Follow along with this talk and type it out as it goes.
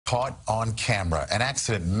caught on camera. An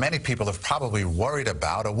accident many people have probably worried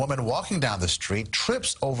about. A woman walking down the street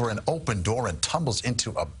trips over an open door and tumbles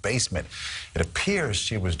into a basement. It appears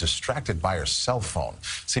she was distracted by her cell phone.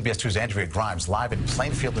 CBS 2's Andrea Grymes live in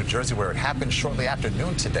Plainfield, New Jersey, where it happened shortly after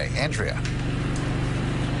noon today. Andrea.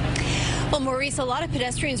 Well, Maurice, a lot of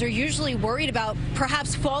pedestrians are usually worried about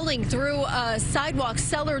perhaps falling through a sidewalk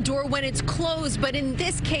cellar door when it's closed. But in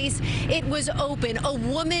this case, it was open. A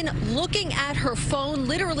woman looking at her phone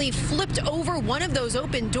literally flipped over one of those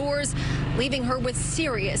open doors, leaving her with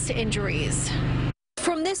serious injuries.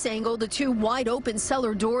 From this angle, the two wide-open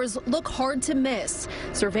cellar doors look hard to miss.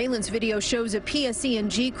 Surveillance video shows a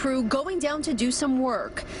PSE&G crew going down to do some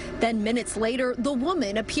work. Then minutes later, the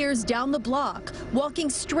woman appears down the block, walking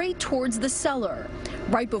straight towards the cellar.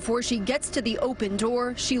 Right before she gets to the open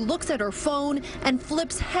door, she looks at her phone and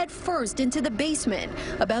flips headfirst into the basement,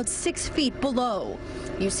 about 6 feet below.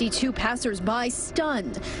 You see two passers-by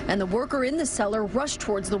stunned, and the worker in the cellar rushed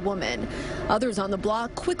towards the woman. Others on the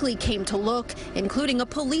block quickly came to look, including a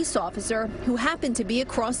police officer who happened to be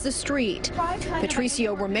across the street.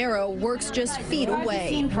 Patricio Romero works just feet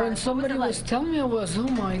away. When somebody was telling me, I was, oh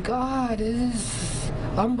my God, it is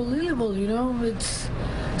unbelievable, you know, it's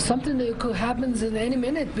something that could happen in any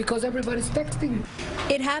minute because everybody's texting.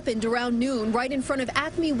 It happened around noon right in front of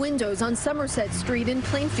Acme Windows on Somerset Street in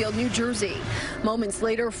Plainfield, New Jersey. Moments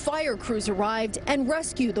later, fire crews arrived and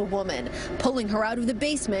rescued the woman, pulling her out of the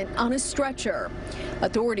basement on a stretcher.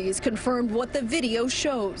 Authorities confirmed what the video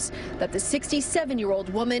shows, that the 67-year-old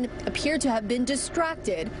woman appeared to have been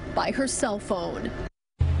distracted by her cell phone.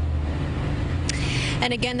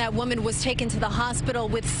 And again, that woman was taken to the hospital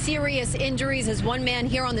with serious injuries. As one man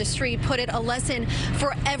here on the street put it, a lesson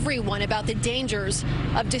for everyone about the dangers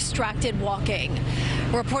of distracted walking.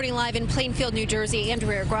 Reporting live in Plainfield, New Jersey,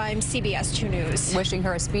 Andrea Grymes, CBS 2 News. Wishing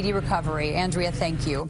her a speedy recovery. Andrea, thank you.